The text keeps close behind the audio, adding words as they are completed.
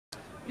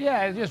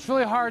Yeah, it's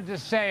really hard to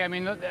say. I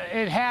mean,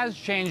 it has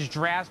changed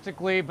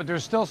drastically, but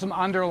there's still some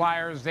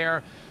underliers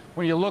there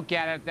when you look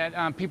at it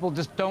that people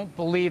just don't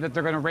believe that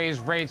they're going to raise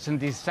rates in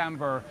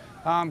December.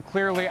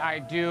 Clearly, I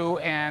do,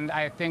 and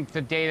I think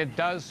the data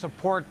does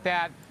support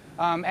that.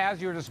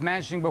 As you were just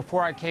mentioning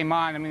before I came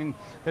on, I mean,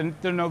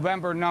 the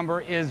November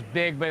number is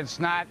big, but it's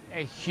not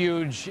a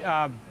huge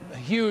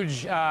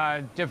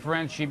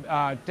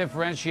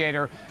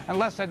differentiator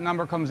unless that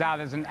number comes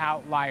out as an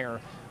outlier.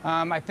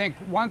 I think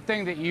one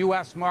thing that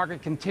U.S.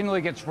 market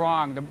continually gets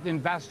wrong, the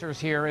investors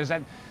here, is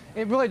that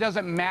it really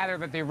doesn't matter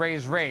that they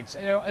raise rates.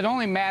 It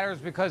only matters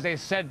because they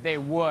said they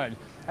would.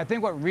 I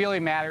think what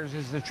really matters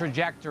is the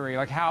trajectory,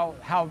 like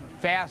how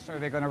fast are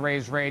they going to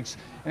raise rates.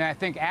 And I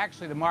think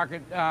actually the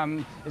market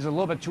is a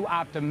little bit too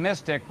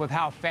optimistic with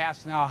how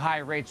fast and how high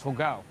rates will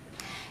go.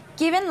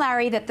 Given,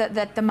 Larry,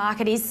 that the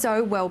market is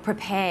so well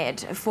prepared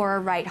for a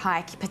rate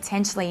hike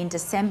potentially in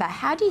December,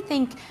 how do you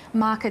think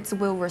markets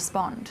will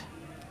respond?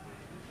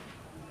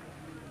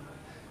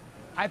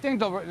 I think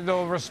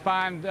they'll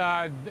respond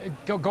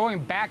going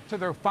back to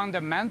their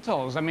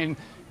fundamentals. I mean,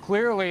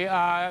 clearly,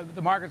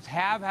 the markets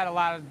have had a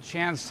lot of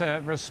chance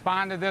to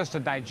respond to this, to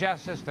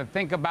digest this, to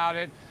think about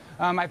it.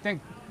 I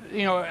think,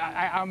 you know,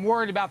 I'm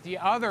worried about the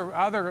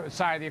other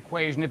side of the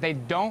equation. If they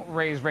don't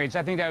raise rates,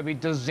 I think that would be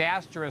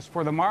disastrous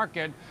for the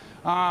market.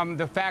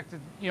 The fact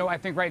that, you know, I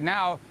think right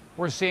now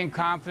we're seeing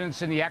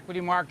confidence in the equity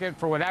market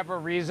for whatever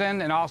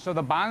reason, and also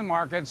the bond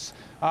markets.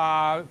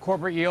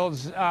 Corporate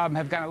yields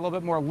have gotten a little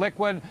bit more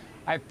liquid.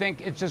 I think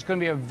it's just going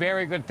to be a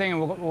very good thing,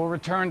 and we'll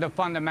return to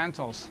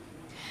fundamentals.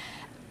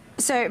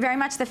 So very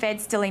much the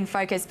Fed's still in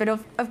focus, but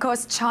of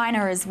course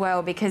China as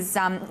well, because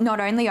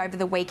not only over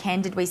the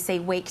weekend did we see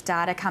weak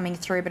data coming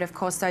through, but of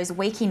course those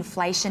weak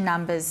inflation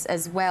numbers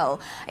as well.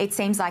 It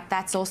seems like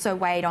that's also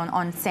weighed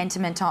on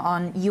sentiment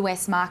on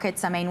US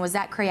markets. I mean, was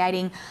that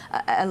creating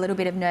a little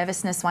bit of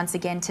nervousness once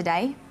again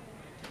today?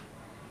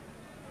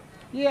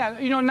 Yeah,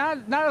 you know,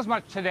 not as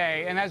much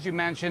today. And as you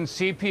mentioned,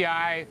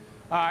 CPI,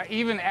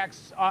 even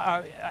X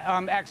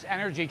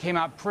energy came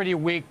out pretty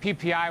weak.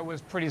 PPI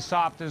was pretty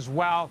soft as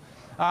well.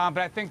 But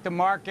I think the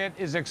market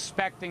is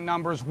expecting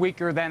numbers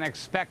weaker than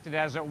expected,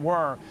 as it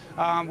were.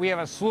 We have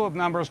a slew of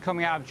numbers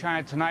coming out of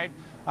China tonight.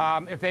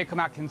 If they come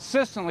out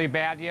consistently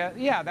bad,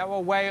 yeah, that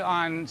will weigh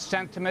on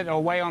sentiment,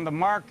 it'll weigh on the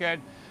market.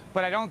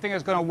 But I don't think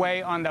it's going to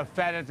weigh on the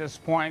Fed at this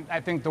point.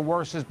 I think the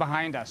worst is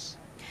behind us.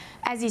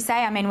 As you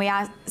say, I mean, we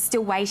are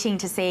still waiting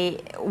to see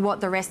what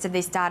the rest of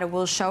this data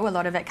will show, a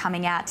lot of it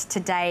coming out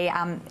today,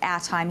 our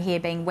time here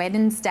being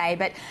Wednesday.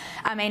 But,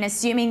 I mean,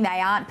 assuming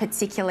they aren't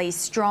particularly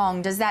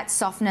strong, does that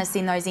softness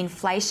in those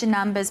inflation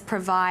numbers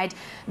provide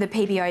the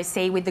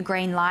PBOC with the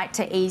green light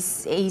to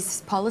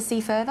ease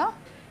policy further?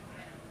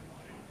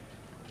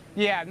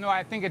 Yeah, no,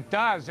 I think it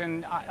does.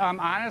 And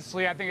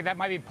honestly, I think that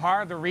might be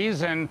part of the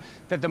reason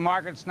that the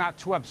market's not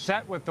too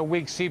upset with the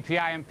weak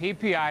CPI and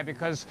PPI,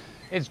 because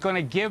it's going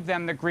to give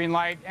them the green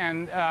light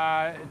and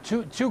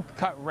to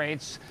cut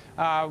rates,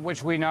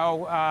 which we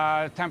know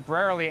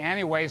temporarily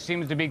anyway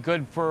seems to be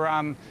good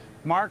for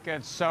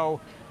markets. So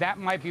that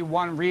might be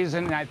one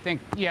reason. And I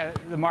think, yeah,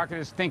 the market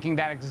is thinking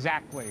that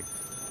exactly.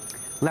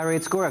 Larry,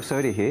 it's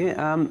gov't-controlled here.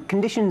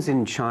 Conditions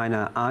in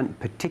China aren't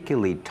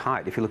particularly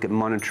tight. If you look at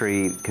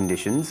monetary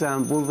conditions,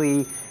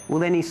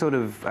 will any sort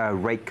of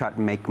rate cut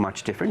make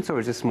much difference, or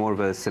is this more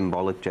of a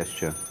symbolic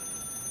gesture?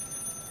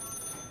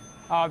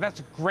 Oh, that's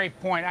a great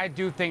point. I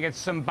do think it's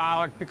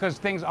symbolic because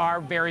things are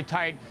very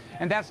tight,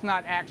 and that's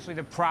not actually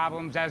the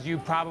problems, as you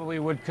probably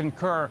would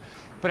concur.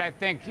 But I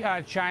think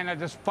China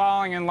just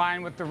falling in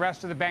line with the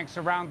rest of the banks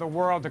around the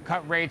world to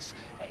cut rates,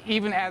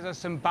 even as a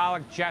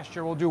symbolic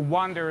gesture, will do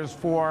wonders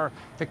for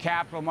the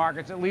capital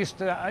markets, at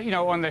least you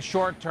know, on the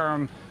short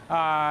term,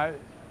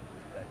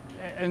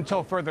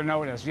 until further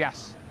notice.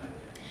 Yes.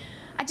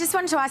 I just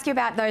wanted to ask you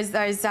about those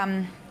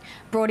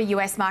broader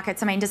US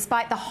markets. I mean,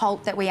 despite the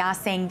halt that we are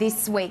seeing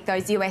this week,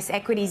 those US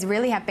equities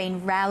really have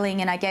been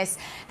rallying, and I guess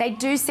they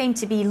do seem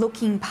to be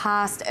looking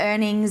past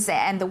earnings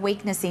and the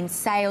weakness in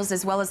sales,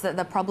 as well as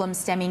the problems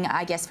stemming,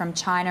 I guess, from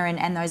China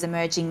and those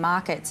emerging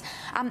markets.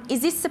 Is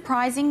this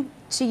surprising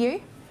to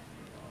you?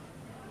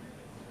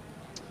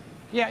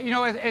 Yeah, you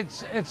know,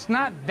 it's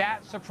not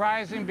that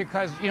surprising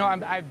because, you know,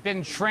 I've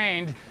been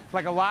trained,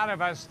 like a lot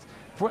of us,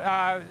 for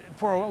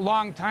a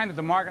long time, that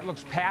the market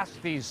looks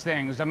past these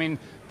things. I mean,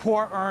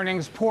 poor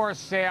earnings, poor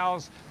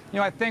sales. You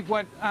know, I think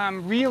what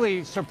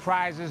really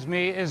surprises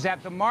me is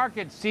that the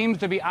market seems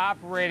to be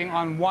operating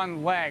on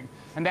one leg,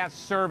 and that's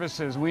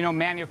services. We know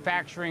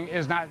manufacturing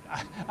is not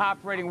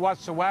operating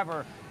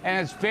whatsoever, and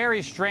it's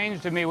very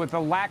strange to me, with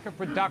the lack of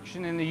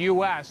production in the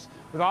U.S.,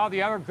 with all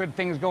the other good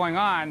things going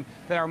on,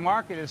 that our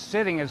market is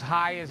sitting as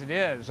high as it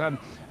is.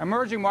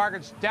 Emerging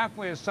markets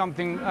definitely is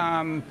something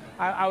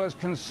I was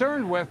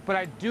concerned with, but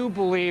I do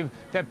believe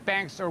that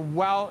banks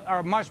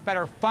are much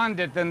better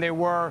funded than they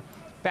were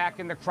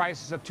back in the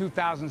crisis of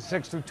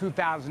 2006 through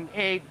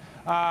 2008,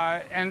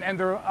 and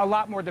they're a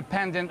lot more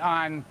dependent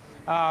on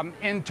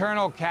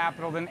internal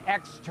capital than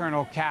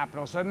external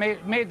capital. So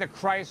it made the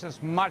crisis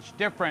much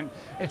different.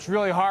 It's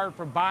really hard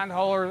for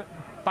bondholders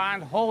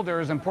bond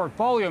holders and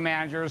portfolio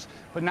managers,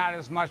 but not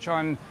as much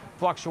on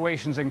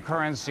fluctuations in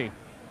currency.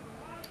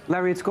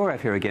 Larry, it's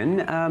Gaurav here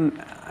again.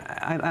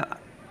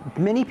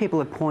 Many people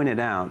have pointed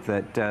out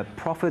that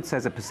profits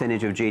as a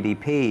percentage of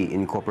GDP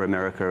in corporate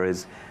America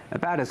is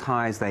about as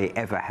high as they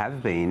ever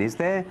have been. Is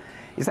that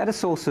a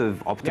source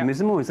of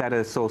optimism, or is that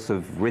a source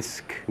of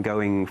risk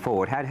going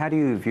forward? How do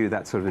you view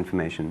that sort of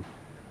information?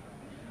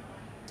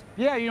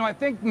 Yeah, I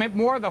think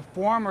more the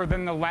former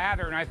than the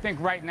latter, and I think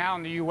right now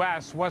in the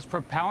U.S. what's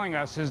propelling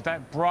us is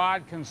that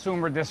broad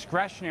consumer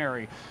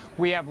discretionary.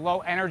 We have low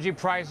energy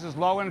prices,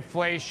 low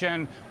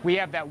inflation. We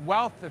have that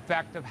wealth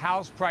effect of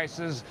house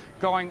prices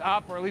going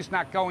up, or at least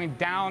not going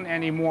down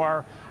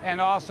anymore. And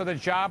also the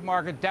job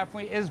market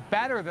definitely is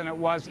better than it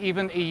was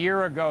even a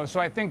year ago. So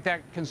I think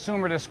that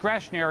consumer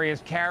discretionary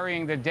is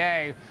carrying the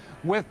day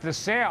with the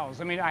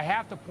sales. I mean, I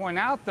have to point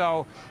out,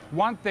 though,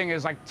 one thing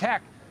is like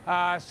tech.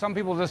 Some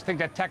people just think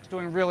that tech's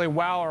doing really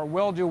well or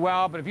will do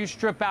well, but if you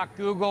strip out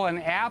Google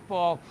and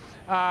Apple,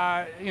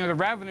 the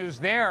revenues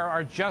there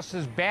are just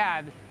as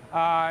bad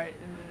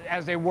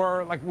as they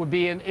were, like would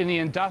be in the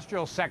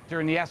industrial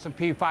sector in the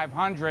S&P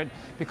 500,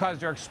 because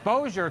their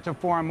exposure to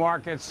foreign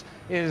markets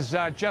is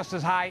just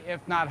as high,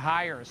 if not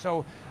higher.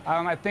 So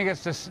I think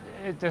it's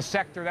the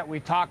sector that we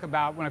talk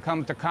about when it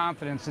comes to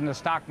confidence in the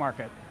stock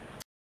market.